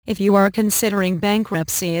If you are considering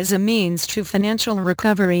bankruptcy as a means to financial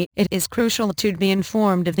recovery, it is crucial to be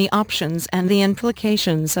informed of the options and the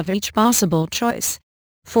implications of each possible choice.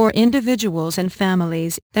 For individuals and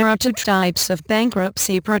families, there are two types of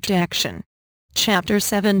bankruptcy protection. Chapter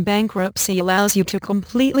 7 Bankruptcy allows you to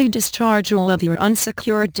completely discharge all of your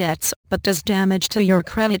unsecured debts, but does damage to your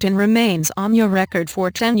credit and remains on your record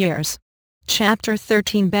for 10 years. Chapter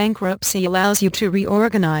 13 Bankruptcy allows you to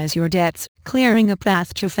reorganize your debts, clearing a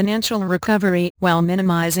path to financial recovery while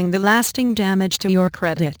minimizing the lasting damage to your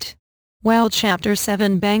credit. While Chapter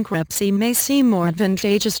 7 Bankruptcy may seem more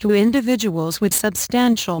advantageous to individuals with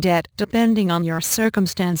substantial debt depending on your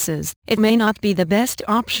circumstances, it may not be the best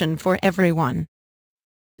option for everyone.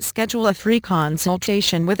 Schedule a free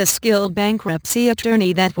consultation with a skilled bankruptcy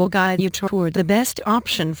attorney that will guide you toward the best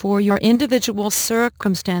option for your individual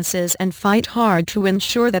circumstances and fight hard to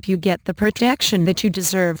ensure that you get the protection that you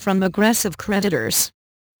deserve from aggressive creditors.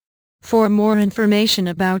 For more information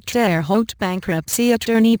about Terre Haute Bankruptcy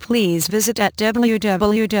Attorney, please visit at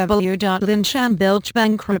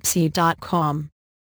www.lynchambilgebankruptcy.com.